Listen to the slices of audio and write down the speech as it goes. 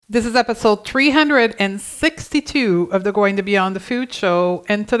This is episode 362 of the Going to Beyond the Food Show.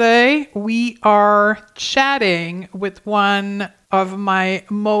 And today we are chatting with one of my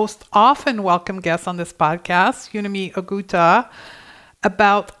most often welcome guests on this podcast, Unyime Oguta,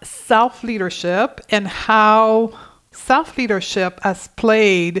 about self-leadership and how self-leadership has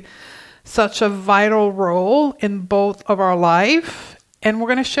played such a vital role in both of our life. And we're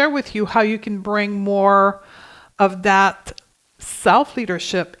going to share with you how you can bring more of that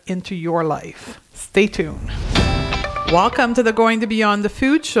self-leadership into your life. Stay tuned. Welcome to the Going to Beyond the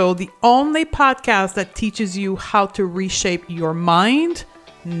Food Show, the only podcast that teaches you how to reshape your mind,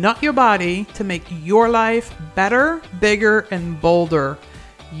 not your body, to make your life better, bigger, and bolder.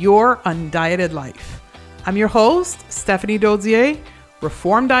 Your undieted life. I'm your host, Stephanie Dodier,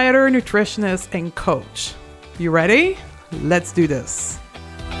 reformed dieter, nutritionist, and coach. You ready? Let's do this.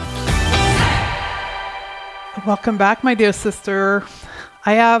 Welcome back, my dear sister.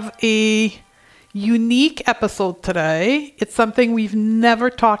 I have a unique episode today. It's something we've never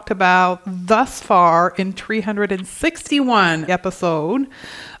talked about thus far in 361 episode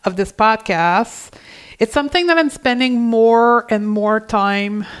of this podcast. It's something that I'm spending more and more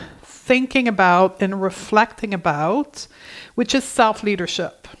time thinking about and reflecting about, which is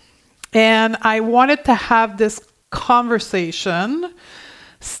self-leadership. And I wanted to have this conversation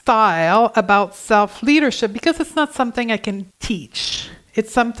style about self-leadership because it's not something I can teach.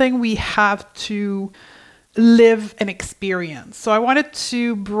 It's something we have to live and experience. So I wanted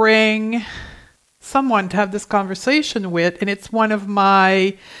to bring someone to have this conversation with, and it's one of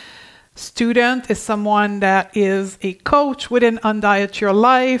my students, is someone that is a coach within Undiet Your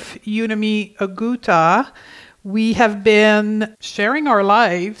Life, Unyime Oguta. We have been sharing our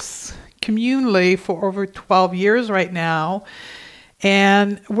lives communally for over 12 years right now.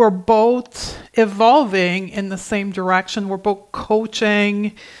 And we're both evolving in the same direction. We're both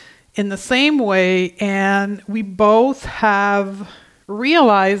coaching in the same way. And we both have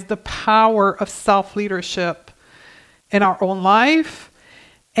realized the power of self-leadership in our own life.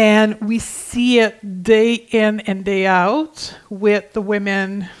 And we see it day in and day out with the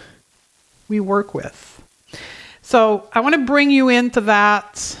women we work with. So I want to bring you into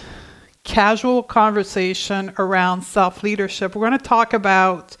that casual conversation around self-leadership. We're going to talk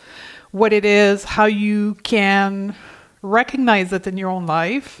about what it is, how you can recognize it in your own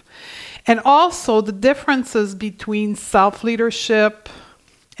life, and also the differences between self-leadership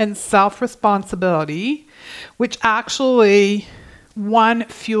and self-responsibility, which actually one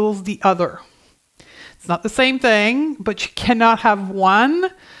fuels the other. It's not the same thing, but you cannot have one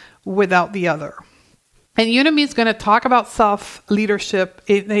without the other. And Unyime is going to talk about self-leadership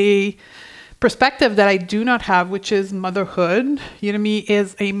in a perspective that I do not have, which is motherhood. Unyime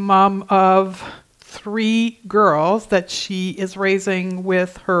is a mom of 3 girls that she is raising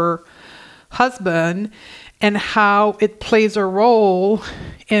with her husband, and how it plays a role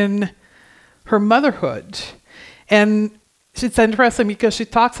in her motherhood. And it's interesting because she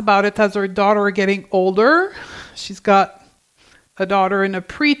talks about it as her daughter getting older. She's got a daughter in a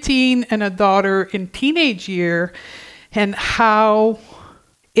preteen and a daughter in teenage year, and how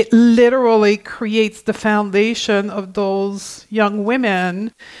it literally creates the foundation of those young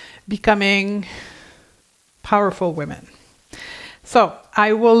women becoming powerful women. So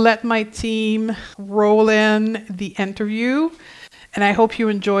I will let my team roll in the interview, and I hope you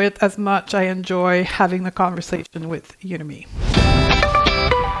enjoy it as much I enjoy having the conversation with Unyime.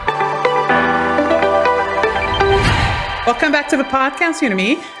 Welcome back to the podcast,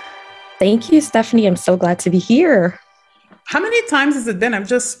 Unyime. Thank you, Stephanie. I'm so glad to be here. How many times has it been? I'm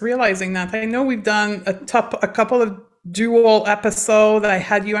just realizing that. I know we've done a couple of dual episodes. I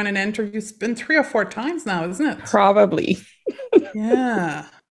had you on an interview. It's been 3 or 4 times now, isn't it? Probably. Yeah.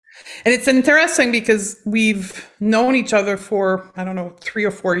 And it's interesting because we've known each other for, 3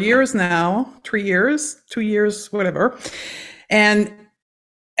 or 4 years now. 3 years, 2 years, whatever. And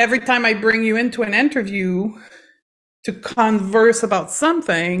every time I bring you into an interview to converse about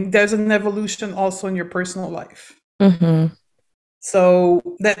something, there's an evolution also in your personal life. Mm-hmm. So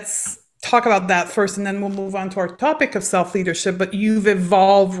let's talk about that first, and then we'll move on to our topic of self-leadership. But you've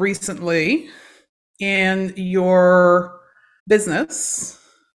evolved recently in your business.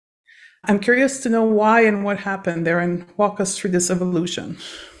 I'm curious to know why and what happened there, and walk us through this evolution.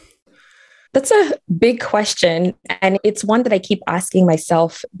 That's a big question. And it's one that I keep asking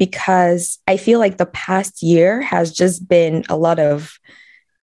myself because I feel like the past year has just been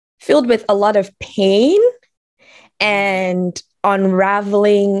filled with a lot of pain and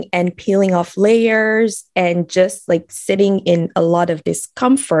unraveling and peeling off layers and just like sitting in a lot of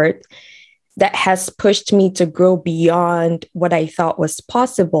discomfort. that has pushed me to grow beyond what I thought was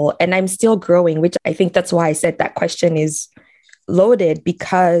possible. And I'm still growing, which I think that's why I said that question is loaded,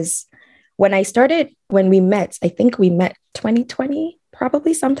 because when we met, I think we met 2020,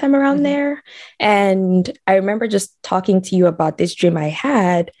 probably sometime around there. And I remember just talking to you about this dream I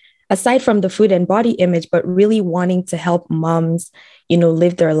had, aside from the food and body image, but really wanting to help moms,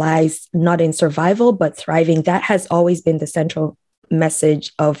 live their lives not in survival, but thriving. That has always been the central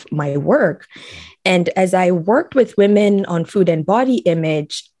message of my work. And as I worked with women on food and body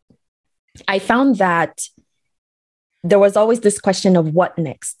image, I found that there was always this question of what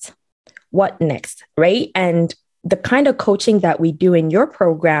next? What next? Right. And the kind of coaching that we do in your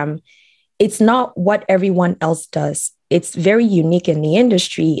program, it's not what everyone else does. It's very unique in the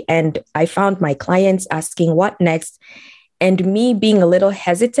industry. And I found my clients asking what next, and me being a little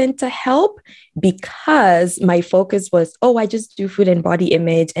hesitant to help because my focus was, oh, I just do food and body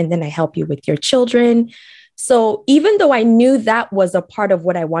image, and then I help you with your children. So even though I knew that was a part of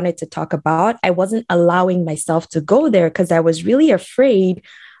what I wanted to talk about, I wasn't allowing myself to go there because I was really afraid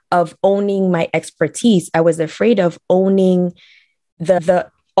of owning my expertise. I was afraid of owning the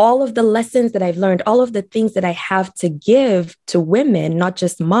all of the lessons that I've learned, all of the things that I have to give to women, not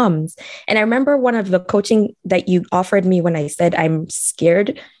just moms. And I remember one of the coaching that you offered me when I said I'm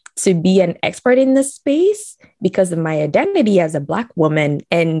scared to be an expert in this space because of my identity as a Black woman.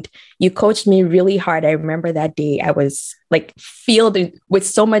 And you coached me really hard. I remember that day I was like filled with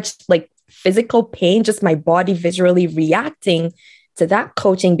so much like physical pain, just my body visually reacting to that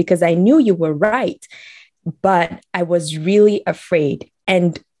coaching because I knew you were right. But I was really afraid.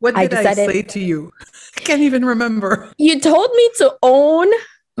 And what did I say to you? I can't even remember. You told me to own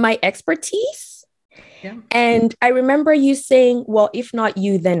my expertise. Yeah. And I remember you saying, well, if not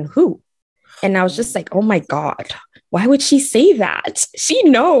you, then who? And I was just like, oh my God, why would she say that? She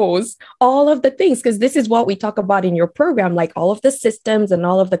knows all of the things, because this is what we talk about in your program, like all of the systems and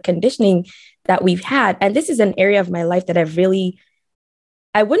all of the conditioning that we've had. And this is an area of my life that I've really,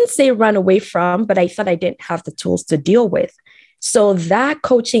 I wouldn't say run away from, but I thought I didn't have the tools to deal with. So that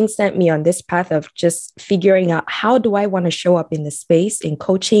coaching sent me on this path of just figuring out, how do I want to show up in the space in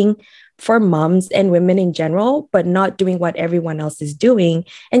coaching for moms and women in general, but not doing what everyone else is doing,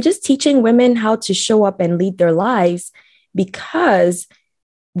 and just teaching women how to show up and lead their lives, because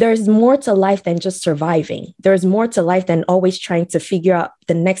there's more to life than just surviving. There's more to life than always trying to figure out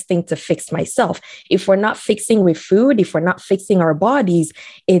the next thing to fix myself. If we're not fixing with food, if we're not fixing our bodies,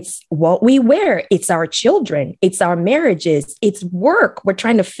 it's what we wear, it's our children, it's our marriages, it's work. We're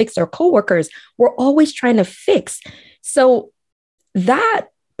trying to fix our coworkers. We're always trying to fix. So that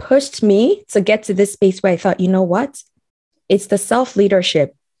pushed me to get to this space where I thought, you know what? It's the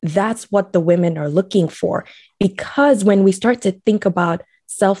self-leadership. That's what the women are looking for. Because when we start to think about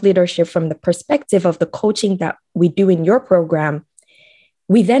self-leadership from the perspective of the coaching that we do in your program,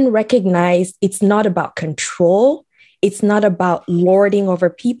 we then recognize it's not about control. It's not about lording over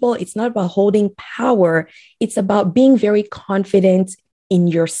people. It's not about holding power. It's about being very confident in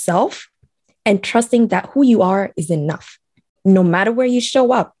yourself and trusting that who you are is enough. No matter where you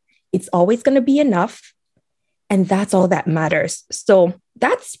show up, it's always going to be enough. And that's all that matters. So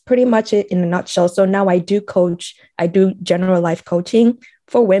that's pretty much it in a nutshell. So now I do general life coaching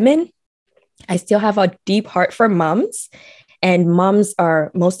for women. I still have a deep heart for moms, and moms are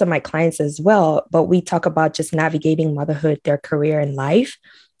most of my clients as well. But we talk about just navigating motherhood, their career and life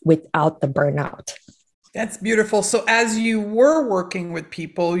without the burnout. That's beautiful. So as you were working with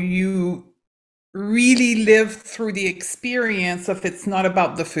people, you really lived through the experience of, it's not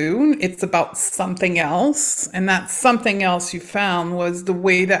about the food, it's about something else. And that something else you found was the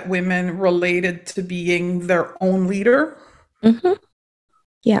way that women related to being their own leader. Mm-hmm.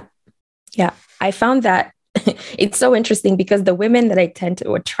 Yeah. I found that it's so interesting because the women that I tend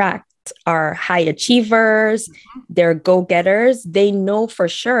to attract are high achievers, they're go-getters. They know for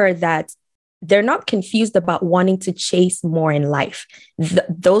sure that they're not confused about wanting to chase more in life.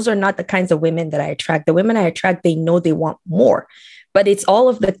 Those are not the kinds of women that I attract. The women I attract, they know they want more, but it's all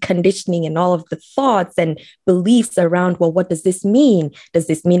of the conditioning and all of the thoughts and beliefs around, well, what does this mean? Does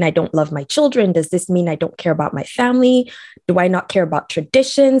this mean I don't love my children? Does this mean I don't care about my family? Do I not care about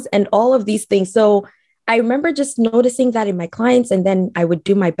traditions and all of these things? So I remember just noticing that in my clients, and then I would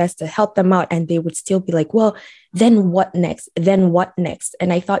do my best to help them out. And they would still be like, well, then what next? Then what next?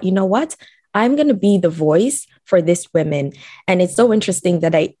 And I thought, you know what? I'm going to be the voice for these women. And it's so interesting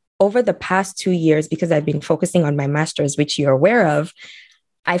that over the past 2 years, because I've been focusing on my master's, which you're aware of,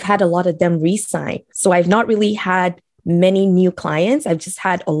 I've had a lot of them resign. So I've not really had many new clients. I've just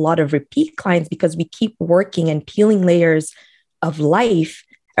had a lot of repeat clients because we keep working and peeling layers of life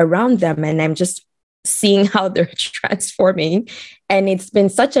around them, and I'm just seeing how they're transforming. And it's been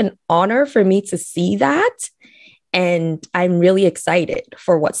such an honor for me to see that. And I'm really excited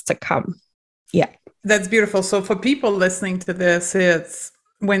for what's to come. Yeah. That's beautiful. So for people listening to this, it's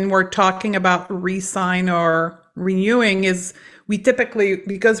when we're talking about re-sign or renewing is we typically,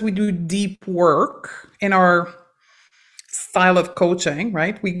 because we do deep work in our style of coaching,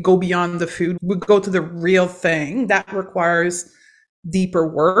 right? We go beyond the food, we go to the real thing that requires deeper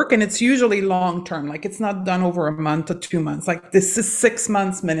work. And it's usually long term, like it's not done over a month or 2 months. Like this is 6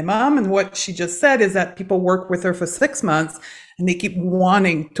 months minimum. And what she just said is that people work with her for 6 months and they keep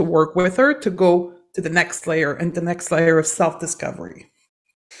wanting to work with her to go to the next layer and the next layer of self discovery.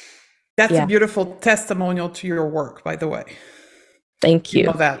 That's a beautiful testimonial to your work, by the way. Thank you. You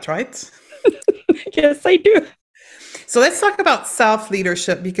know that, right? Yes, I do. So let's talk about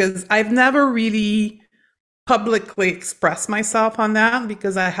self-leadership, because I've never really publicly expressed myself on that,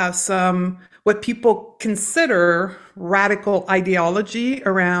 because I have some what people consider radical ideology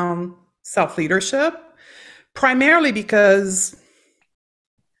around self-leadership, primarily because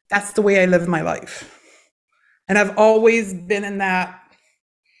that's the way I live my life. And I've always been in that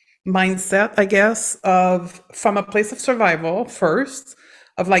mindset, I guess, of from a place of survival first,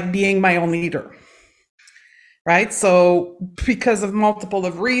 of like being my own leader. Right? So because of multiple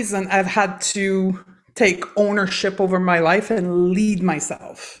of reasons, I've had to take ownership over my life and lead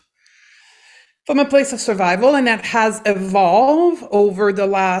myself from a place of survival. And that has evolved over the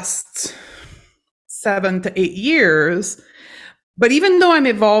last 7 to 8 years. But even though I'm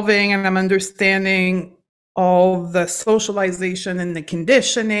evolving and I'm understanding all the socialization and the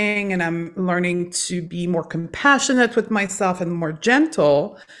conditioning, and I'm learning to be more compassionate with myself and more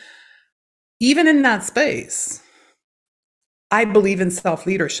gentle, even in that space, I believe in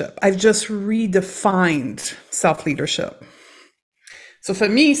self-leadership. I've just redefined self-leadership. So for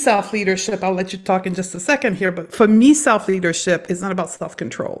me, self-leadership, I'll let you talk in just a second here, but for me, self-leadership is not about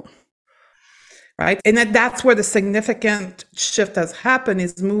self-control, right? And that's where the significant shift has happened,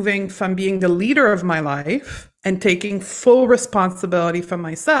 is moving from being the leader of my life and taking full responsibility for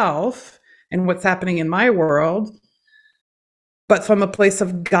myself and what's happening in my world, but from a place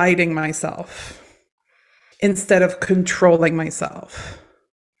of guiding myself instead of controlling myself.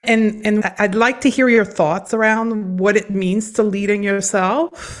 And I'd like to hear your thoughts around what it means to leading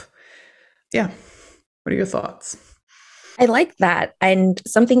yourself. Yeah. What are your thoughts? I like that. And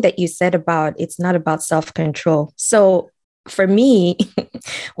something that you said about it's not about self-control. So for me,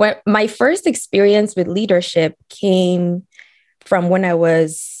 when my first experience with leadership came from when I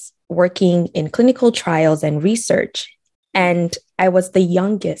was working in clinical trials and research. And I was the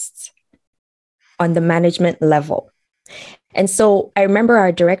youngest on the management level. And so I remember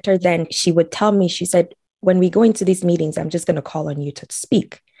our director then, she would tell me, she said, when we go into these meetings, I'm just going to call on you to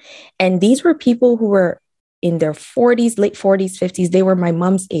speak. And these were people who were in their 40s, late 40s, 50s. They were my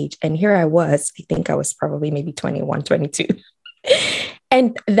mom's age. And here I was, I think I was probably maybe 21, 22.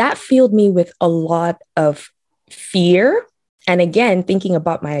 And that filled me with a lot of fear. And again, thinking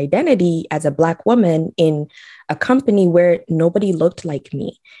about my identity as a Black woman in a company where nobody looked like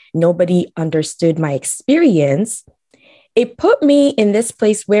me, nobody understood my experience, it put me in this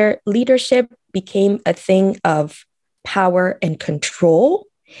place where leadership became a thing of power and control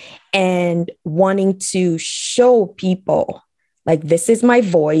and wanting to show people, like, this is my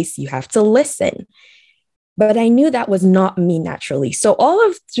voice, you have to listen. But I knew that was not me naturally. So all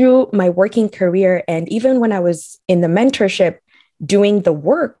of through my working career, and even when I was in the mentorship doing the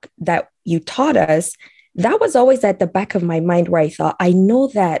work that you taught us, that was always at the back of my mind, where I thought, I know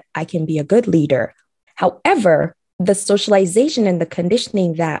that I can be a good leader. However, the socialization and the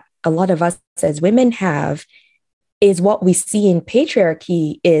conditioning that a lot of us as women have is what we see in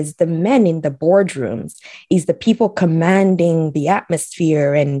patriarchy, is the men in the boardrooms, is the people commanding the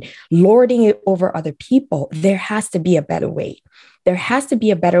atmosphere and lording it over other people. There has to be a better way. There has to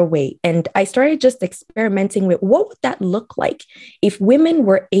be a better way. And I started just experimenting with what would that look like if women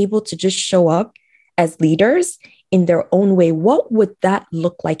were able to just show up as leaders in their own way. What would that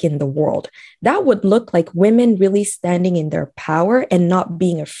look like in the world? That would look like women really standing in their power and not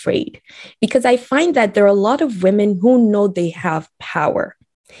being afraid. Because I find that there are a lot of women who know they have power.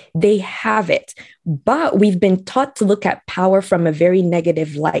 They have it, but we've been taught to look at power from a very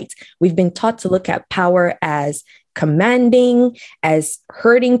negative light. We've been taught to look at power as commanding, as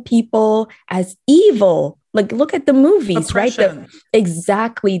hurting people, as evil. Like, look at the movies, Oppression. right?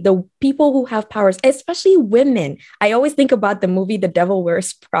 Exactly. The people who have powers, especially women. I always think about the movie The Devil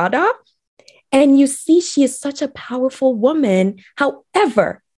Wears Prada, and you see she is such a powerful woman.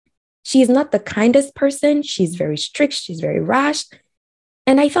 However, she is not the kindest person. She's very strict. She's very rash.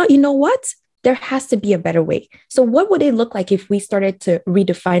 And I thought, you know what? There has to be a better way. So, what would it look like if we started to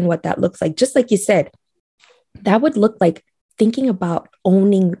redefine what that looks like? Just like you said, that would look like thinking about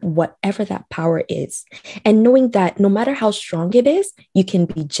owning whatever that power is and knowing that no matter how strong it is, you can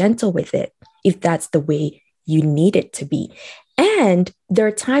be gentle with it if that's the way you need it to be. And there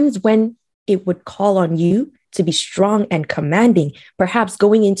are times when it would call on you to be strong and commanding, perhaps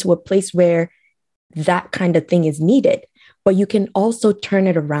going into a place where that kind of thing is needed. But you can also turn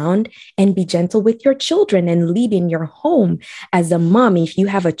it around and be gentle with your children and lead in your home. As a mom, if you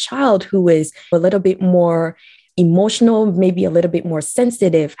have a child who is a little bit more emotional, maybe a little bit more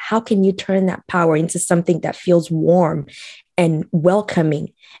sensitive, how can you turn that power into something that feels warm and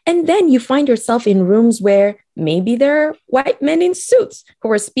welcoming? And then you find yourself in rooms where maybe there are white men in suits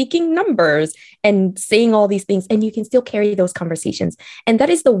who are speaking numbers and saying all these things, and you can still carry those conversations. And that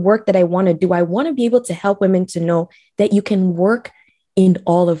is the work that I want to do. I want to be able to help women to know that you can work in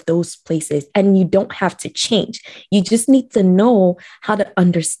all of those places and you don't have to change. You just need to know how to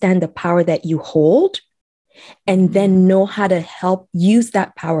understand the power that you hold and then know how to help use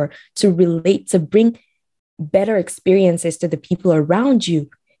that power to relate, to bring better experiences to the people around you,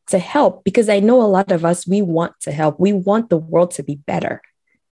 to help. Because I know a lot of us, we want to help. We want the world to be better.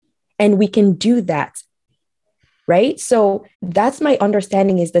 And we can do that, right? So that's my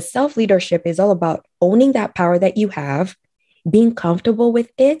understanding, is the self-leadership is all about owning that power that you have, being comfortable with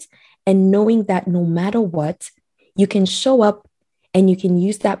it, and knowing that no matter what, you can show up and you can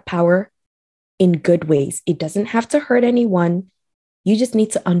use that power in good ways. It doesn't have to hurt anyone. You just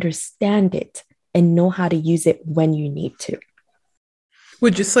need to understand it and know how to use it when you need to.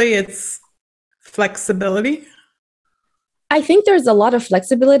 Would you say it's flexibility? I think there's a lot of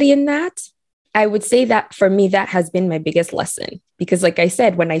flexibility in that. I would say that for me, that has been my biggest lesson. Because like I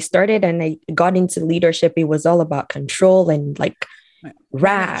said, when I started and I got into leadership, it was all about control and like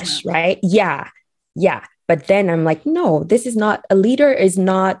rash, right? Yeah. But then I'm like, no, this is not, a leader is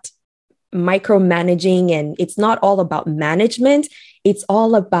not micromanaging, and it's not all about management. It's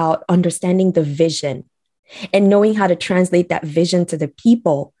all about understanding the vision and knowing how to translate that vision to the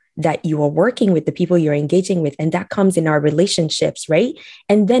people that you are working with, the people you're engaging with. And that comes in our relationships, right?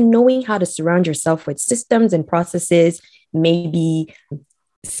 And then knowing how to surround yourself with systems and processes, maybe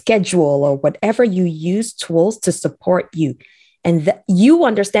schedule or whatever you use, tools to support you. And you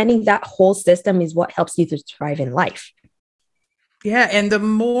understanding that whole system is what helps you to thrive in life. Yeah. And the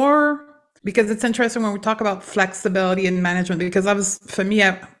more, because it's interesting when we talk about flexibility in management, because for me,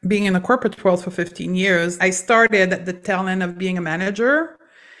 being in the corporate world for 15 years, I started at the tail end of being a manager.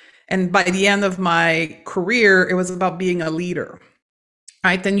 And by the end of my career, it was about being a leader,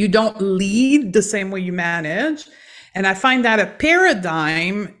 right? And you don't lead the same way you manage. And I find that a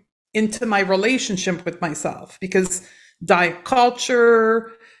paradigm into my relationship with myself, because diet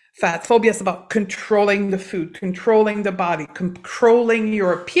culture, fat phobia is about controlling the food, controlling the body, controlling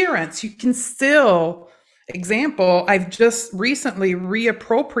your appearance. You can still, example, I've just recently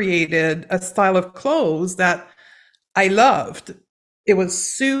reappropriated a style of clothes that I loved. It was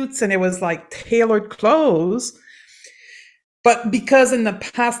suits and it was like tailored clothes. But because in the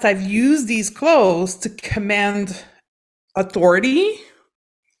past I've used these clothes to command authority,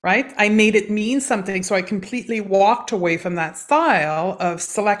 right? I made it mean something. So I completely walked away from that style of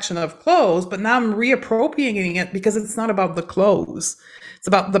selection of clothes. But now I'm reappropriating it because it's not about the clothes. It's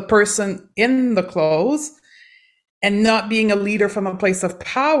about the person in the clothes, and not being a leader from a place of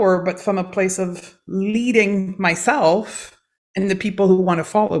power, but from a place of leading myself and the people who want to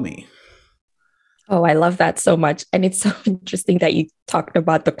follow me. Oh, I love that so much. And it's so interesting that you talked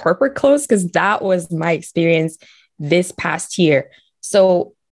about the corporate clothes, because that was my experience this past year.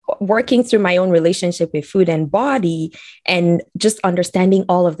 So working through my own relationship with food and body and just understanding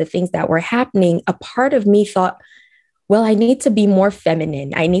all of the things that were happening, a part of me thought, well, I need to be more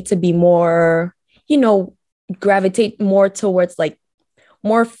feminine. I need to be more, gravitate more towards like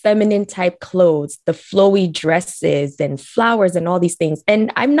more feminine type clothes, the flowy dresses and flowers and all these things.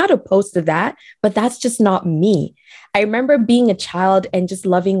 And I'm not opposed to that, but that's just not me. I remember being a child and just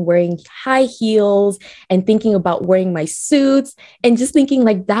loving wearing high heels and thinking about wearing my suits and just thinking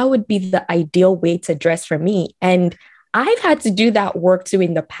like that would be the ideal way to dress for me. And I've had to do that work too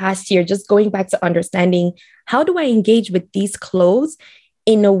in the past year, just going back to understanding, how do I engage with these clothes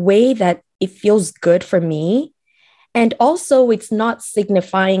in a way that it feels good for me? And also, it's not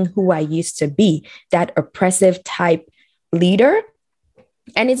signifying who I used to be, that oppressive type leader.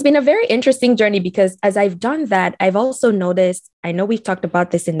 And it's been a very interesting journey, because as I've done that, I've also noticed, I know we've talked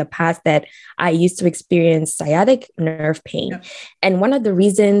about this in the past, that I used to experience sciatic nerve pain. Yeah. And one of the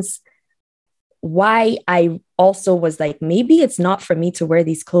reasons why I also was like, maybe it's not for me to wear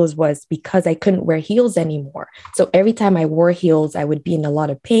these clothes was because I couldn't wear heels anymore. So every time I wore heels, I would be in a lot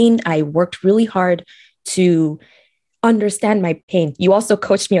of pain. I worked really hard to understand my pain. You also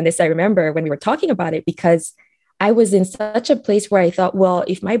coached me on this. I remember when we were talking about it, because I was in such a place where I thought, well,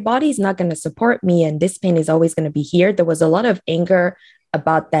 if my body's not going to support me and this pain is always going to be here, there was a lot of anger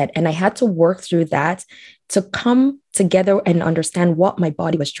about that. And I had to work through that to come together and understand what my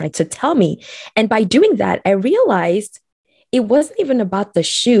body was trying to tell me. And by doing that, I realized it wasn't even about the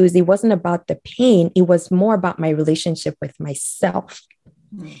shoes. It wasn't about the pain. It was more about my relationship with myself.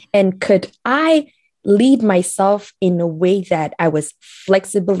 And could I lead myself in a way that I was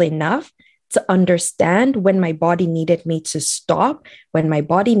flexible enough to understand when my body needed me to stop, when my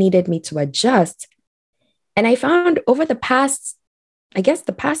body needed me to adjust? And I found over the past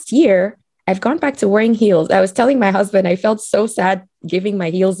year, I've gone back to wearing heels. I was telling my husband, I felt so sad giving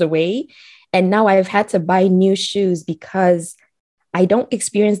my heels away. And now I've had to buy new shoes because I don't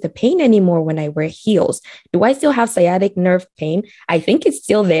experience the pain anymore when I wear heels. Do I still have sciatic nerve pain? I think it's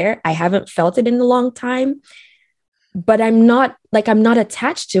still there. I haven't felt it in a long time, but I'm not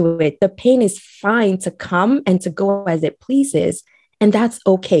attached to it. The pain is fine to come and to go as it pleases. And that's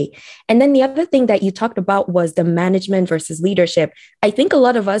okay. And then the other thing that you talked about was the management versus leadership. I think a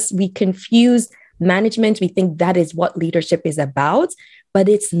lot of us, we confuse management. We think that is what leadership is about, but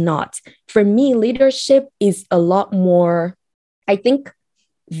it's not. For me, leadership is a lot more, I think,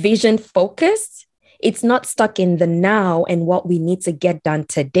 vision focused. It's not stuck in the now and what we need to get done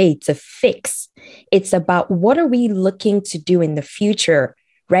today to fix. It's about what are we looking to do in the future,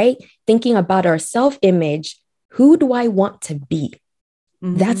 right? Thinking about our self-image. Who do I want to be?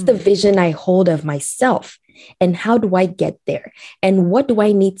 That's the vision I hold of myself. And how do I get there? And what do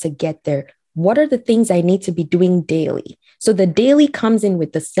I need to get there? What are the things I need to be doing daily? So the daily comes in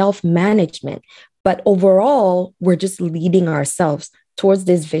with the self-management, but overall, we're just leading ourselves towards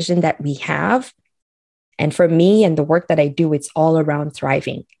this vision that we have. And for me and the work that I do, it's all around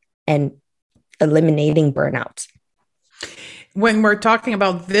thriving and eliminating burnout. When we're talking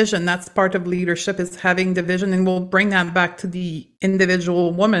about vision, that's part of leadership, is having the vision, and we'll bring that back to the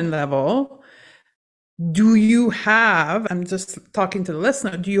individual woman level. Do you have, I'm just talking to the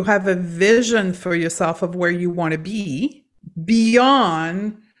listener, do you have a vision for yourself of where you want to be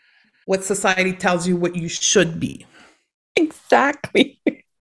beyond what society tells you what you should be? Exactly.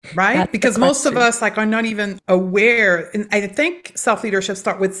 Right? That's because most of us are not even aware. And I think self-leadership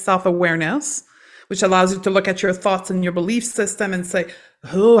starts with self-awareness, which allows you to look at your thoughts and your belief system and say,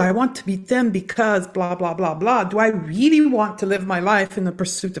 oh, I want to be thin because blah, blah, blah, blah. Do I really want to live my life in the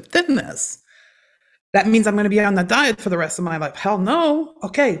pursuit of thinness? That means I'm going to be on the diet for the rest of my life. Hell no.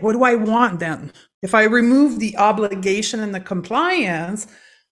 Okay, what do I want then? If I remove the obligation and the compliance,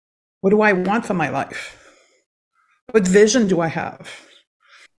 what do I want for my life? What vision do I have?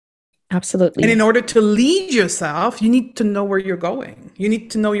 Absolutely. And in order to lead yourself, you need to know where you're going. You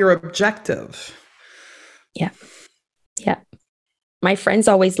need to know your objective. Yeah. Yeah. My friends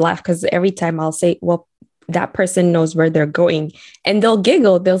always laugh because every time I'll say, well, that person knows where they're going, and they'll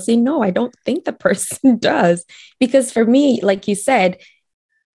giggle. They'll say, no, I don't think the person does. Because for me, like you said,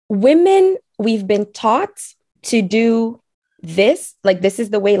 women, we've been taught to do this. Like, this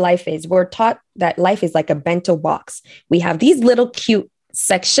is the way life is. We're taught that life is like a bento box. We have these little cute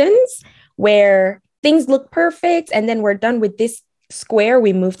sections where things look perfect. And then we're done with this square,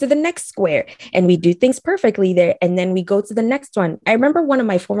 we move to the next square and we do things perfectly there. And then we go to the next one. I remember one of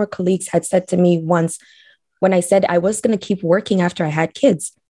my former colleagues had said to me once, when I said I was going to keep working after I had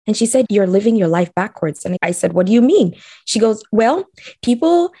kids, and she said, you're living your life backwards. And I said, what do you mean? She goes, well,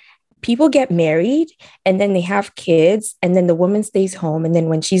 people get married and then they have kids and then the woman stays home. And then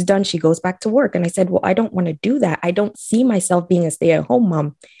when she's done, she goes back to work. And I said, well, I don't want to do that. I don't see myself being a stay-at-home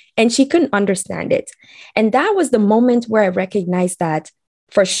mom. And she couldn't understand it. And that was the moment where I recognized that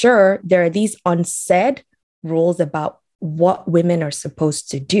for sure, there are these unsaid rules about what women are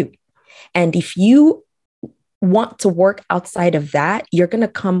supposed to do. And if you want to work outside of that, you're going to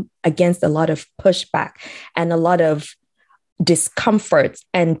come against a lot of pushback and a lot of discomfort,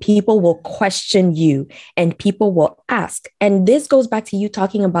 and people will question you and people will ask. And this goes back to you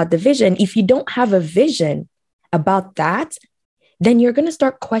talking about the vision. If you don't have a vision about that, then you're going to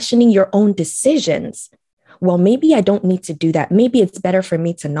start questioning your own decisions. Well, maybe I don't need to do that. Maybe it's better for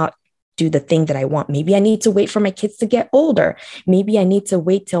me to not do the thing that I want. Maybe I need to wait for my kids to get older. Maybe I need to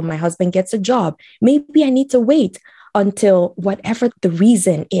wait till my husband gets a job. Maybe I need to wait until whatever the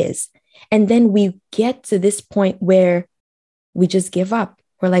reason is. And then we get to this point where we just give up.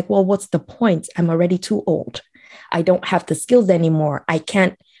 We're like, well, what's the point? I'm already too old. I don't have the skills anymore. I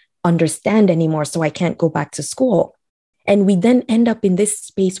can't understand anymore, so I can't go back to school. And we then end up in this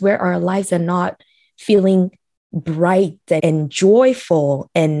space where our lives are not feeling bright and joyful.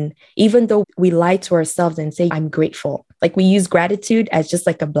 And even though we lie to ourselves and say, I'm grateful, like we use gratitude as just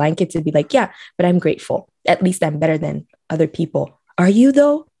like a blanket to be like, yeah, but I'm grateful. At least I'm better than other people. Are you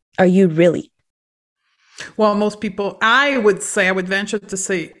though? Are you really? Well, most people, I would say, I would venture to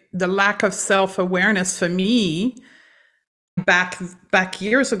say the lack of self-awareness for me back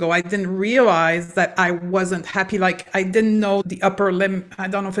years ago, I didn't realize that I wasn't happy. Like I didn't know the upper limit. I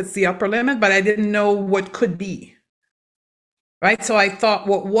don't know if it's the upper limit, but I didn't know what could be. Right. So I thought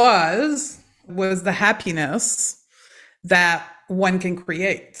what was the happiness that one can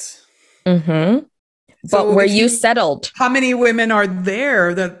create. Mm-hmm. But So were you settled? how many women are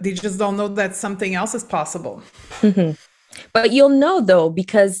there that they just don't know that something else is possible? Mm-hmm. But you'll know though,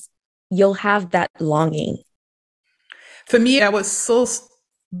 because you'll have that longing. For me, I was so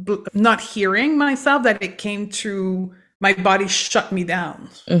not hearing myself that it came to my body shut me down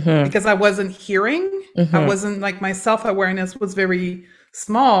because I wasn't hearing. I wasn't like my self-awareness was very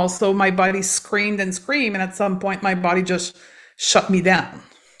small. So my body screamed and screamed. And at some point, my body just shut me down.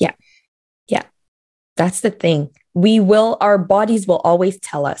 Yeah. Yeah. That's the thing. Our bodies will always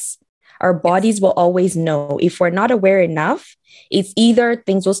tell us. Our bodies will always know. If we're not aware enough, it's either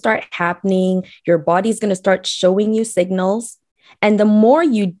things will start happening, your body's going to start showing you signals. And the more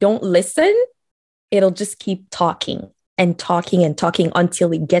you don't listen, it'll just keep talking and talking and talking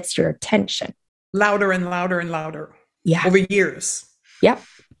until it gets your attention. Louder and louder and louder. Yeah. Over years. Yep.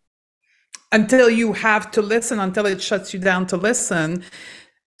 Until you have to listen, until it shuts you down to listen.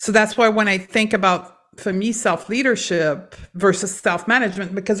 So that's why when I think about, for me, self-leadership versus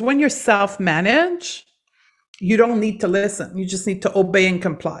self-management, because when you're self-managed, you don't need to listen. You just need to obey and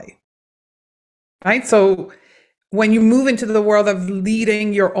comply. Right? So when you move into the world of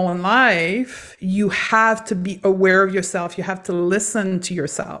leading your own life, you have to be aware of yourself. You have to listen to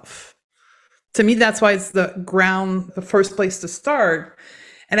yourself. To me, that's why it's the first place to start.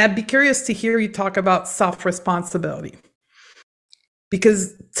 And I'd be curious to hear you talk about self-responsibility.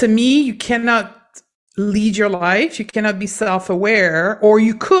 Because to me, you cannot lead your life. You cannot be self-aware, or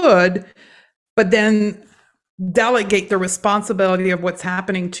you could, but then delegate the responsibility of what's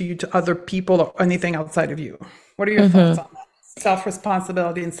happening to you to other people or anything outside of you. What are your thoughts on that?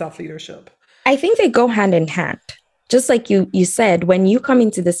 Self-responsibility and self-leadership. I think they go hand in hand. Just like you said, when you come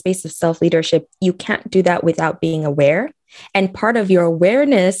into the space of self-leadership, you can't do that without being aware. And part of your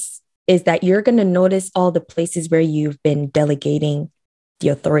awareness is that you're going to notice all the places where you've been delegating the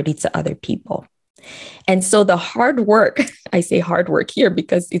authority to other people. And so the hard work, I say hard work here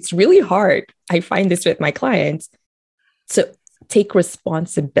because it's really hard. I find this with my clients, to take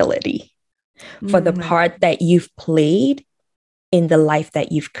responsibility for the part that you've played in the life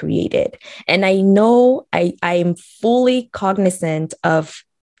that you've created. And I know I'm fully cognizant of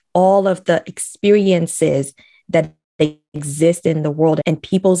all of the experiences that exist in the world and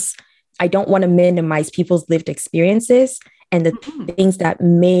I don't want to minimize people's lived experiences and the things that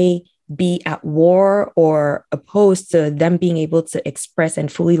may be at war or opposed to them being able to express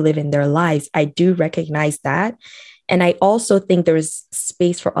and fully live in their lives. I do recognize that. And I also think there's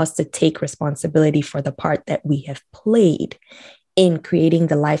space for us to take responsibility for the part that we have played in creating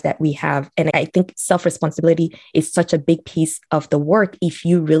the life that we have. And I think self-responsibility is such a big piece of the work if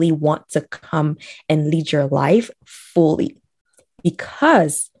you really want to come and lead your life fully,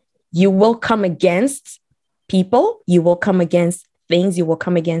 because you will come against people, you will come against things, you will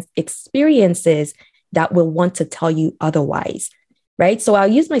come against experiences that will want to tell you otherwise, right? So I'll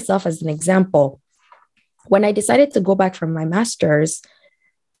use myself as an example. When I decided to go back from my master's,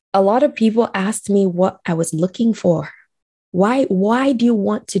 a lot of people asked me what I was looking for. Why do you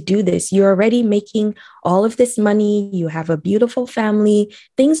want to do this? You're already making all of this money. You have a beautiful family.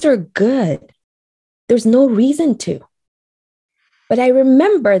 Things are good. There's no reason to. But I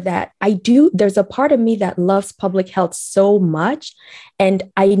remember that there's a part of me that loves public health so much. And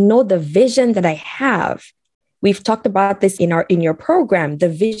I know the vision that I have. We've talked about this in your program, the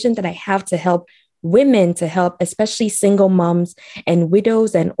vision that I have to help women, to help especially single moms and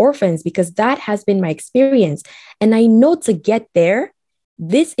widows and orphans, because that has been my experience. And I know to get there,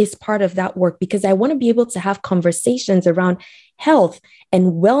 this is part of that work, because I want to be able to have conversations around health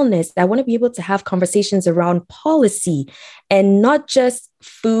and wellness. I want to be able to have conversations around policy and not just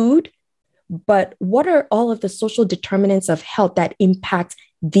food, but what are all of the social determinants of health that impact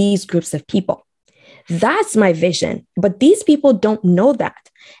these groups of people? That's my vision. But these people don't know that.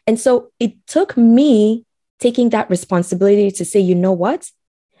 And so it took me taking that responsibility to say, you know what?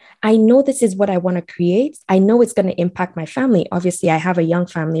 I know this is what I want to create. I know it's going to impact my family. Obviously, I have a young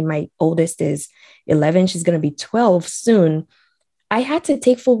family. My oldest is 11. She's going to be 12 soon. I had to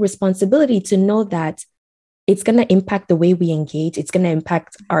take full responsibility to know that it's going to impact the way we engage. It's going to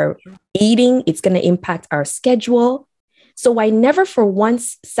impact our eating. It's going to impact our schedule. So I never for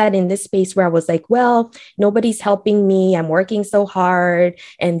once sat in this space where I was like, well, nobody's helping me. I'm working so hard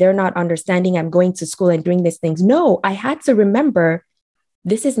and they're not understanding I'm going to school and doing these things. No, I had to remember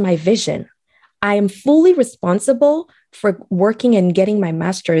this is my vision. I am fully responsible for working and getting my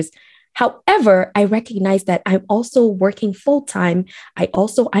master's. However, I recognize that I'm also working full time.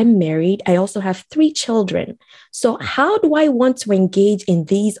 I'm married. I also have 3 children. So how do I want to engage in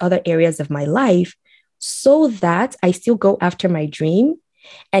these other areas of my life so that I still go after my dream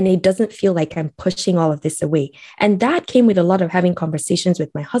and it doesn't feel like I'm pushing all of this away? And that came with a lot of having conversations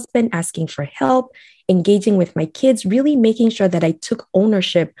with my husband, asking for help, engaging with my kids, really making sure that I took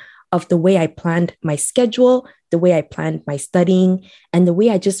ownership of the way I planned my schedule, the way I planned my studying, and the way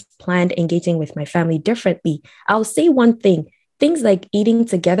I just planned engaging with my family differently. I'll say one thing, things like eating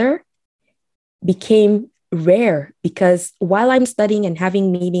together became rare because while I'm studying and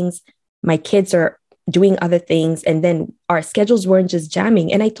having meetings, my kids are doing other things. And then our schedules weren't just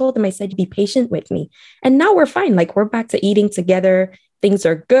jamming. And I told them, I said, be patient with me. And now we're fine. Like we're back to eating together. Things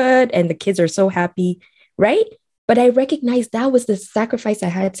are good. And the kids are so happy. Right. But I recognized that was the sacrifice I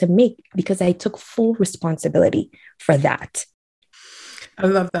had to make because I took full responsibility for that. I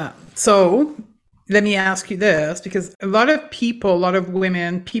love that. So let me ask you this, because a lot of people, a lot of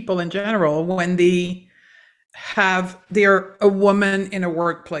women, people in general, when they're a woman in a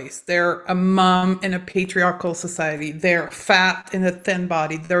workplace, they're a mom in a patriarchal society, they're fat in a thin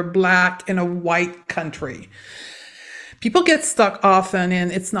body, they're Black in a white country. People get stuck often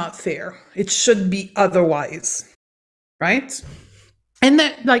in it's not fair. It should be otherwise. Right? And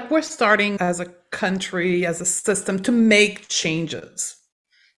that, like, we're starting as a country, as a system to make changes,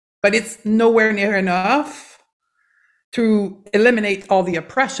 but it's nowhere near enough to eliminate all the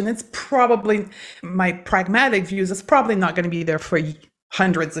oppression. It's probably, my pragmatic views, it's probably not going to be there for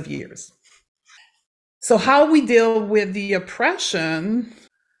hundreds of years. So how we deal with the oppression,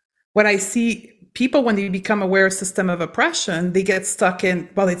 what I see people, when they become aware of system of oppression, they get stuck in,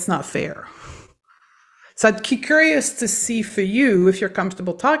 well, it's not fair. So I'd be curious to see for you, if you're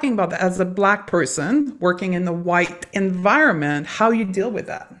comfortable talking about that as a Black person working in the white environment, how you deal with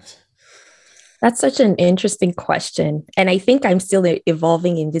that. That's such an interesting question. And I think I'm still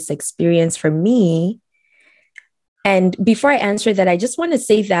evolving in this experience for me. And before I answer that, I just want to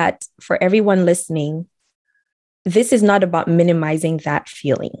say that for everyone listening, this is not about minimizing that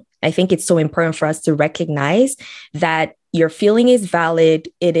feeling. I think it's so important for us to recognize that your feeling is valid,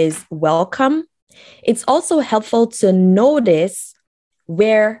 it is welcome. It's also helpful to notice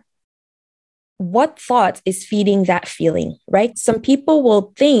what thought is feeding that feeling, right? Some people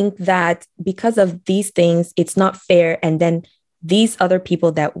will think that because of these things, it's not fair. And then these other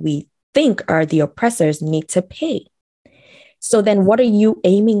people that we think are the oppressors need to pay. So then what are you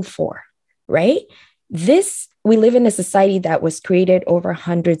aiming for, right? We live in a society that was created over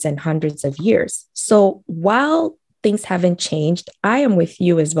hundreds and hundreds of years. So while things haven't changed, I am with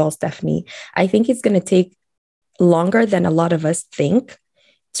you as well, Stephanie. I think it's going to take longer than a lot of us think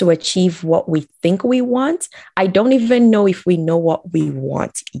to achieve what we think we want. I don't even know if we know what we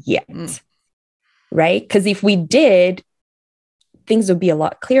want yet, right? Because if we did, things would be a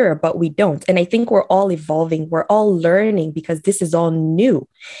lot clearer, but we don't. And I think we're all evolving. We're all learning because this is all new.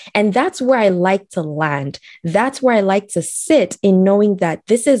 And that's where I like to land. That's where I like to sit in knowing that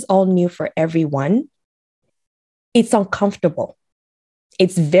this is all new for everyone. It's uncomfortable.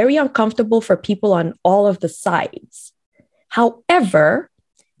 It's very uncomfortable for people on all of the sides. However,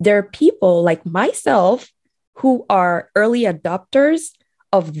 there are people like myself who are early adopters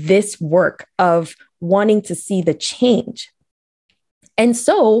of this work, of wanting to see the change. And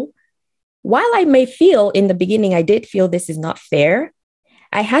so while I may feel in the beginning, I did feel this is not fair,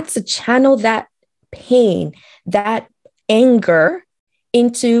 I had to channel that pain, that anger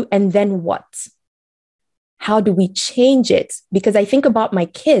into, and then what? How do we change it? Because I think about my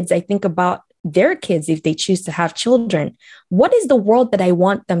kids, I think about their kids if they choose to have children. What is the world that I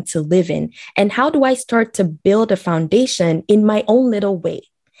want them to live in? And how do I start to build a foundation in my own little way?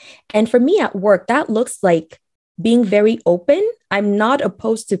 And for me at work, that looks like being very open. I'm not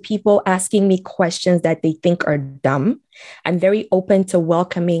opposed to people asking me questions that they think are dumb. I'm very open to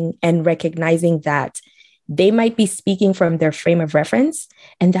welcoming and recognizing that they might be speaking from their frame of reference,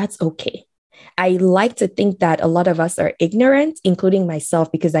 and that's okay. I like to think that a lot of us are ignorant, including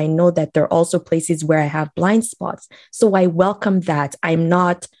myself, because I know that there are also places where I have blind spots. So I welcome that. I'm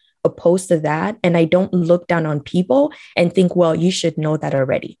not opposed to that. And I don't look down on people and think, well, you should know that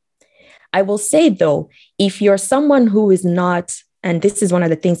already. I will say, though, if you're someone who is not, and this is one of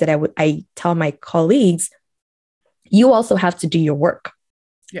the things that I tell my colleagues, you also have to do your work.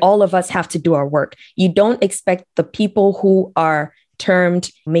 Yeah. All of us have to do our work. You don't expect the people who are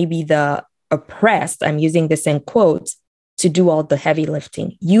termed maybe the oppressed, I'm using this in quotes, to do all the heavy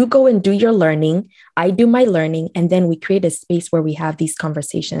lifting. You go and do your learning. I do my learning. And then we create a space where we have these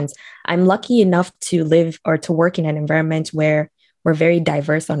conversations. I'm lucky enough to live or to work in an environment where we're very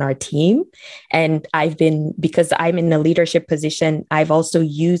diverse on our team. And because I'm in a leadership position, I've also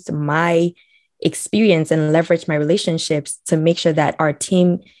used my experience and leveraged my relationships to make sure that our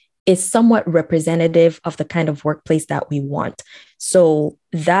team is somewhat representative of the kind of workplace that we want. So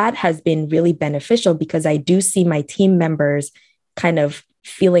that has been really beneficial because I do see my team members kind of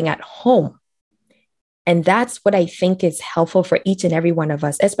feeling at home. And that's what I think is helpful for each and every one of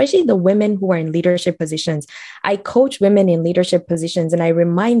us, especially the women who are in leadership positions. I coach women in leadership positions and I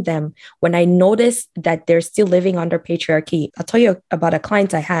remind them when I notice that they're still living under patriarchy. I'll tell you about a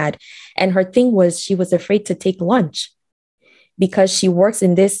client I had, and her thing was she was afraid to take lunch because she works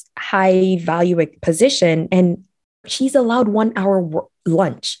in this high value position and she's allowed 1 hour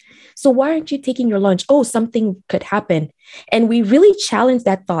lunch. So why aren't you taking your lunch? Oh, something could happen. And we really challenged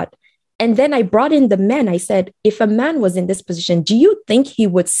that thought. And then I brought in the men. I said, if a man was in this position, do you think he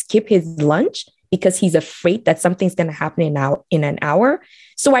would skip his lunch because he's afraid that something's going to happen in an hour?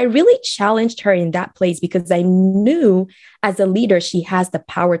 So I really challenged her in that place because I knew as a leader, she has the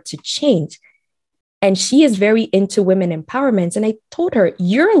power to change. And she is very into women empowerment. And I told her,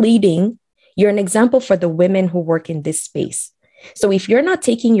 you're leading, you're an example for the women who work in this space. So if you're not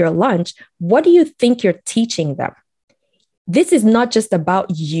taking your lunch, what do you think you're teaching them? This is not just about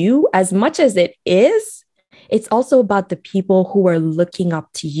you as much as it is. It's also about the people who are looking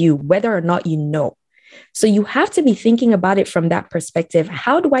up to you, whether or not you know. So you have to be thinking about it from that perspective.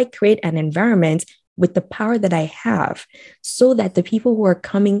 How do I create an environment with the power that I have so that the people who are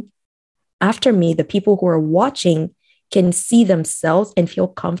coming after me, the people who are watching, can see themselves and feel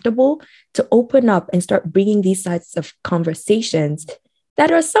comfortable to open up and start bringing these types of conversations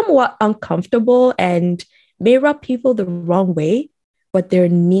that are somewhat uncomfortable and may rub people the wrong way, but they're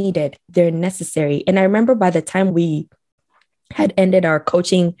needed, they're necessary. And I remember by the time we had ended our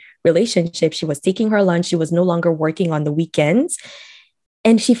coaching relationship, she was taking her lunch, she was no longer working on the weekends,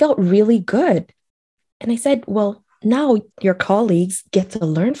 and she felt really good. And I said, well, now your colleagues get to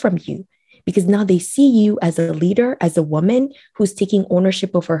learn from you because now they see you as a leader, as a woman who's taking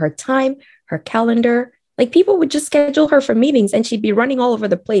ownership over her time, her calendar. Like people would just schedule her for meetings and she'd be running all over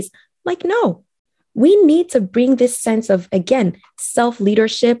the place. Like, no. We need to bring this sense of, again,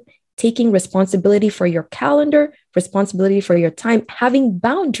 self-leadership, taking responsibility for your calendar, responsibility for your time, having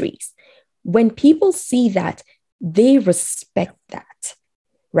boundaries. When people see that, they respect that,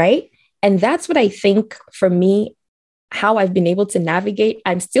 right? And that's what I think for me, how I've been able to navigate.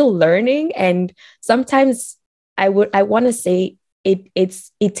 I'm still learning. And sometimes I want to say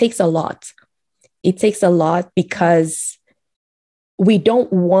it takes a lot. It takes a lot because we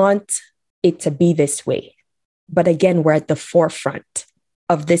don't want it to be this way. But again, we're at the forefront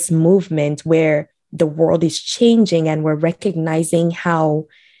of this movement where the world is changing and we're recognizing how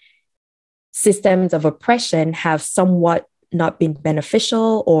systems of oppression have somewhat not been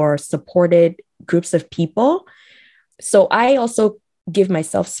beneficial or supported groups of people. So I also give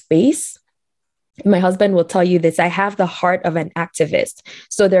myself space. My husband will tell you this. I have the heart of an activist.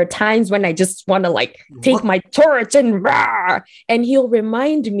 So there are times when I just want to take my torch and rah, and he'll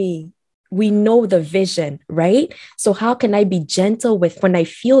remind me, we know the vision, right? So how can I be gentle with when I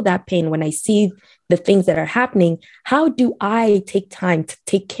feel that pain, when I see the things that are happening? How do I take time to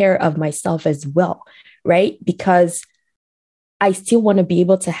take care of myself as well, right? Because I still want to be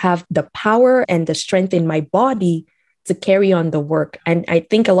able to have the power and the strength in my body to carry on the work. And I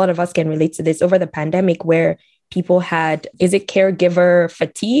think a lot of us can relate to this over the pandemic where people had, is it caregiver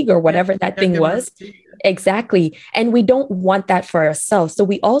fatigue or whatever that thing was? Fatigue. Exactly. And we don't want that for ourselves. So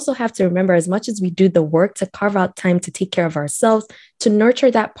we also have to remember, as much as we do the work, to carve out time to take care of ourselves, to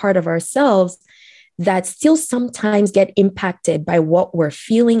nurture that part of ourselves that still sometimes get impacted by what we're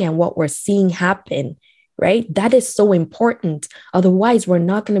feeling and what we're seeing happen, right? That is so important. Otherwise, we're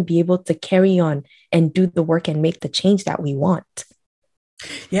not going to be able to carry on and do the work and make the change that we want.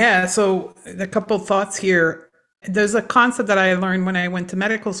 Yeah. So a couple of thoughts here. There's a concept that I learned when I went to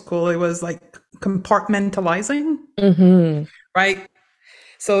medical school. It was like compartmentalizing, right?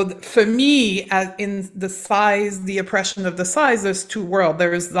 So for me, in the size, the oppression of the size, there's two worlds.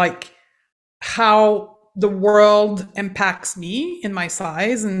 There's like how the world impacts me in my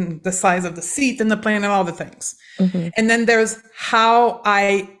size and the size of the seat and the plane and all the things. Mm-hmm. And then there's how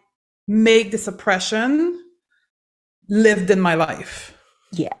I make this oppression lived in my life.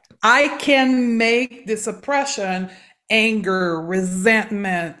 Yeah. I can make this oppression anger,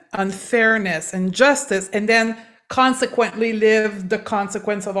 resentment, unfairness, injustice, and then consequently live the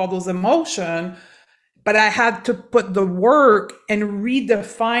consequence of all those emotions. But I had to put the work in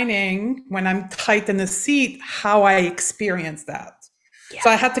redefining when I'm tight in the seat, how I experience that. Yeah. So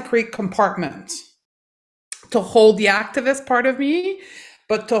I had to create compartments to hold the activist part of me,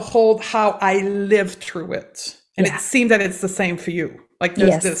 but to hold how I live through it. And it seemed that it's the same for you. Like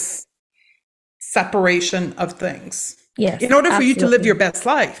there's this separation of things. Yes. In order for you to live your best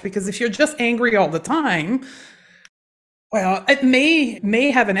life, because if you're just angry all the time, well, it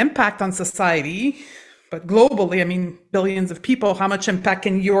may have an impact on society, but globally, I mean, billions of people, how much impact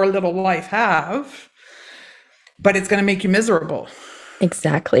can your little life have? But it's going to make you miserable.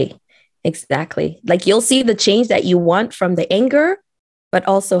 Exactly. Like you'll see the change that you want from the anger, but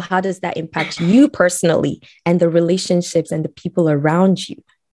also how does that impact you personally and the relationships and the people around you,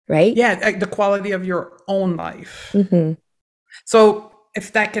 right? Yeah, the quality of your own life. Mm-hmm. So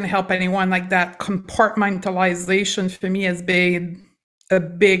if that can help anyone, like that compartmentalization for me has been a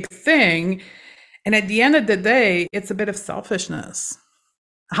big thing. And at the end of the day, it's a bit of selfishness.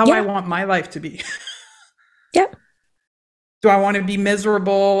 How I want my life to be. Yeah. Do I want to be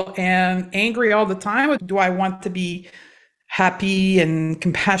miserable and angry all the time? Or do I want to be happy and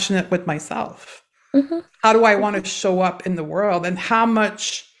compassionate with myself? Mm-hmm. How do I want to show up in the world? And how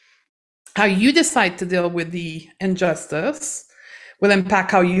you decide to deal with the injustice will impact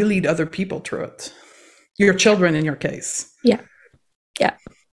how you lead other people through it. Your children, in your case. Yeah. Yeah.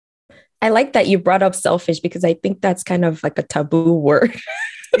 I like that you brought up selfish because I think that's kind of like a taboo word.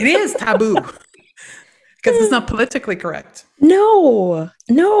 It is taboo because it's not politically correct. No.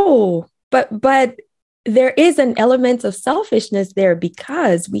 But there is an element of selfishness there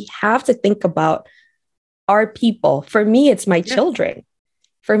because we have to think about our people. For me, it's my children.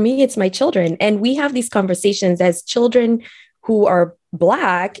 And we have these conversations as children who are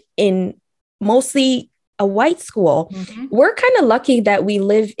Black in mostly a white school. Mm-hmm. We're kind of lucky that we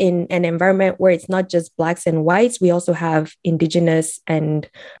live in an environment where it's not just Blacks and whites. We also have Indigenous and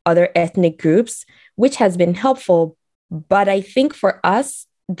other ethnic groups, which has been helpful. But I think for us,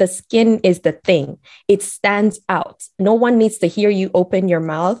 the skin is the thing. It stands out. No one needs to hear you open your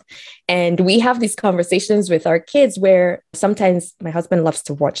mouth. And we have these conversations with our kids where sometimes my husband loves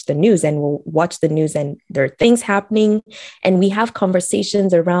to watch the news and we'll watch the news and there are things happening. And we have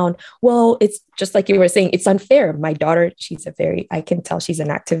conversations around, well, it's just like you were saying, it's unfair. My daughter, I can tell she's an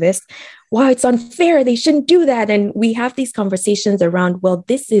activist. Wow, it's unfair. They shouldn't do that. And we have these conversations around, well,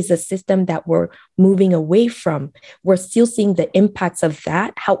 this is a system that we're moving away from. We're still seeing the impacts of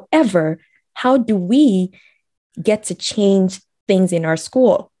that. However, how do we get to change things in our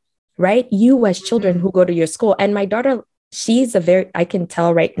school, right? You as children who go to your school. And my daughter, I can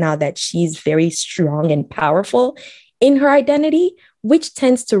tell right now that she's very strong and powerful in her identity, which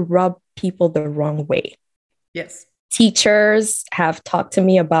tends to rub people the wrong way. Yes. Teachers have talked to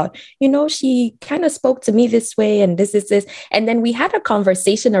me about, she kind of spoke to me this way and this is this. And then we had a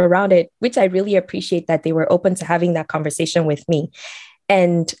conversation around it, which I really appreciate that they were open to having that conversation with me.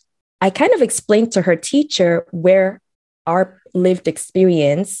 And I kind of explained to her teacher where our lived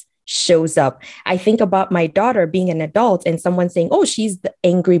experience shows up. I think about my daughter being an adult and someone saying, oh, she's the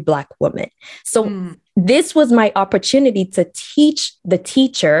angry Black woman. So this was my opportunity to teach the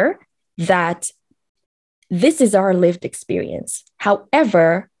teacher that this is our lived experience.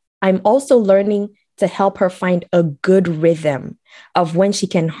 However, I'm also learning to help her find a good rhythm of when she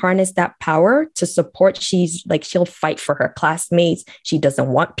can harness that power to support. She'll fight for her classmates. She doesn't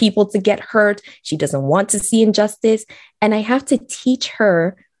want people to get hurt. She doesn't want to see injustice. And I have to teach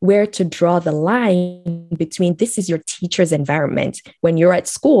her where to draw the line between this is your teacher's environment. When you're at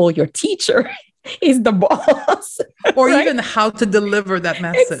school, your teacher is the boss. Or right? Even how to deliver that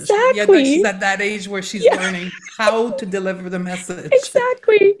message. Exactly. Yeah, she's at that age where she's learning how to deliver the message.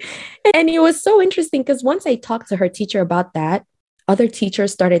 Exactly. And it was so interesting because once I talked to her teacher about that, other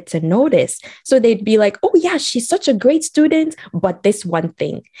teachers started to notice. So they'd be like, oh yeah, she's such a great student, but this one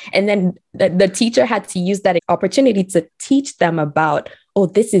thing. And then the teacher had to use that opportunity to teach them about, oh,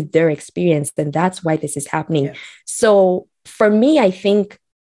 this is their experience. And that's why this is happening. Yes. So for me, I think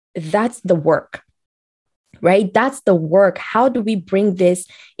that's the work. right? That's the work. How do we bring this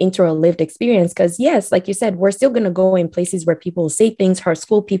into our lived experience? Because yes, like you said, we're still going to go in places where people say things, our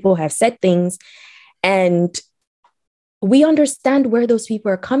school people have said things, and we understand where those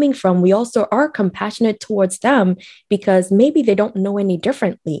people are coming from. We also are compassionate towards them because maybe they don't know any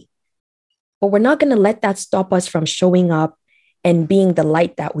differently. But we're not going to let that stop us from showing up and being the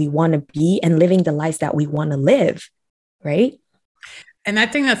light that we want to be and living the lives that we want to live, right? And I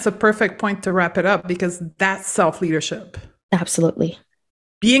think that's a perfect point to wrap it up, because that's self-leadership. Absolutely.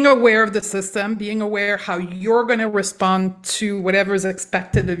 Being aware of the system, being aware how you're going to respond to whatever is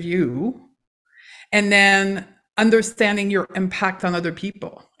expected of you, and then understanding your impact on other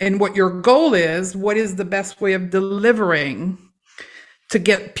people and what your goal is. What is the best way of delivering to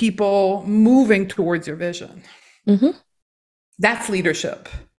get people moving towards your vision? Mm-hmm. That's leadership.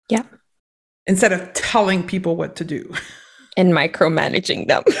 Yeah. Instead of telling people what to do. And micromanaging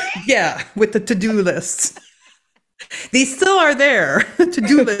them. Yeah, with the to-do lists. They still are there. The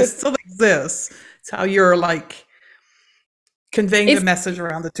to-do list still exists. It's how you're like conveying the message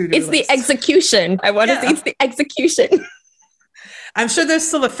around the to-do list. It's the execution. I want to say it's the execution. I'm sure there's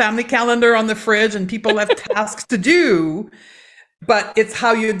still a family calendar on the fridge and people have tasks to do, but it's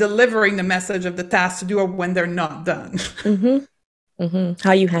how you're delivering the message of the tasks to do or when they're not done. Mm-hmm. Mm-hmm.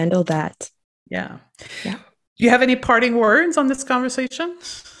 How you handle that. Yeah. Yeah. Do you have any parting words on this conversation?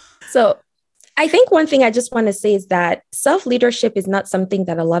 So I think one thing I just want to say is that self-leadership is not something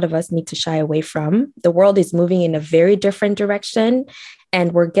that a lot of us need to shy away from. The world is moving in a very different direction,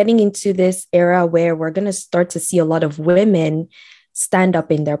 and we're getting into this era where we're going to start to see a lot of women stand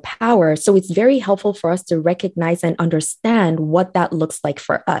up in their power. So it's very helpful for us to recognize and understand what that looks like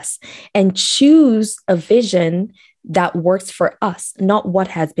for us and choose a vision that works for us, not what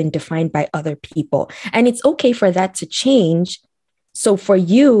has been defined by other people. And it's okay for that to change. So for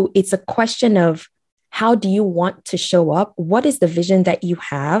you, it's a question of how do you want to show up? What is the vision that you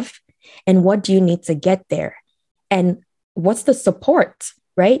have? And what do you need to get there? And what's the support,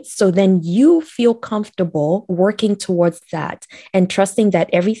 right? So then you feel comfortable working towards that and trusting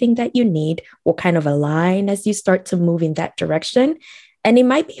that everything that you need will kind of align as you start to move in that direction. And it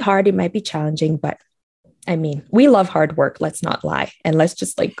might be hard, it might be challenging, but I mean, we love hard work. Let's not lie. And let's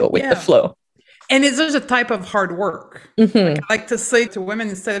just like go with the flow. And it's just a type of hard work. Mm-hmm. Like I like to say to women,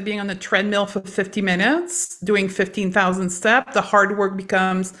 instead of being on the treadmill for 50 minutes, doing 15,000 steps, the hard work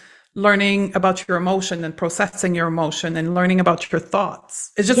becomes learning about your emotion and processing your emotion and learning about your thoughts.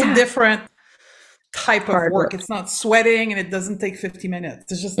 It's just a different type of work. It's not sweating and it doesn't take 50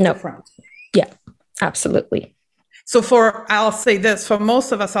 minutes. It's just different. Yeah, absolutely. So I'll say this, for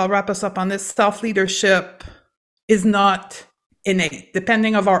most of us, I'll wrap us up on this, self-leadership is not innate,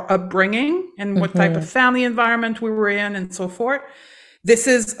 depending on our upbringing and what type of family environment we were in and so forth. This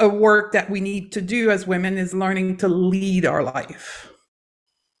is a work that we need to do as women, is learning to lead our life.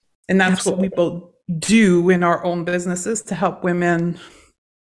 And that's what we both do in our own businesses to help women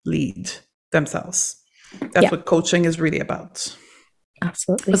lead themselves. That's what coaching is really about.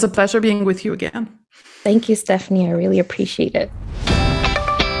 Absolutely. It was a pleasure being with you again. Thank you, Stephanie. I really appreciate it.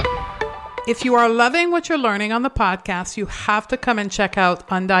 If you are loving what you're learning on the podcast, you have to come and check out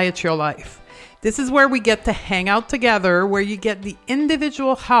Undiet Your Life. This is where we get to hang out together, where you get the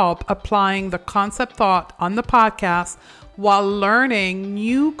individual help applying the concept thought on the podcast while learning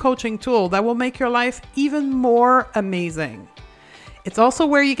new coaching tool that will make your life even more amazing. It's also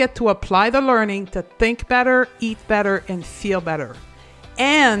where you get to apply the learning to think better, eat better, and feel better,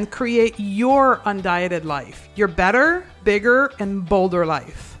 and create your undieted life, your better, bigger, and bolder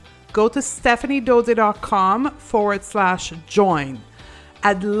life. Go to stephaniedode.com/join.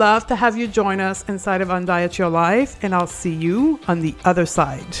 I'd love to have you join us inside of Undiet Your Life, and I'll see you on the other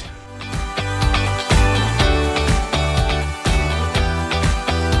side.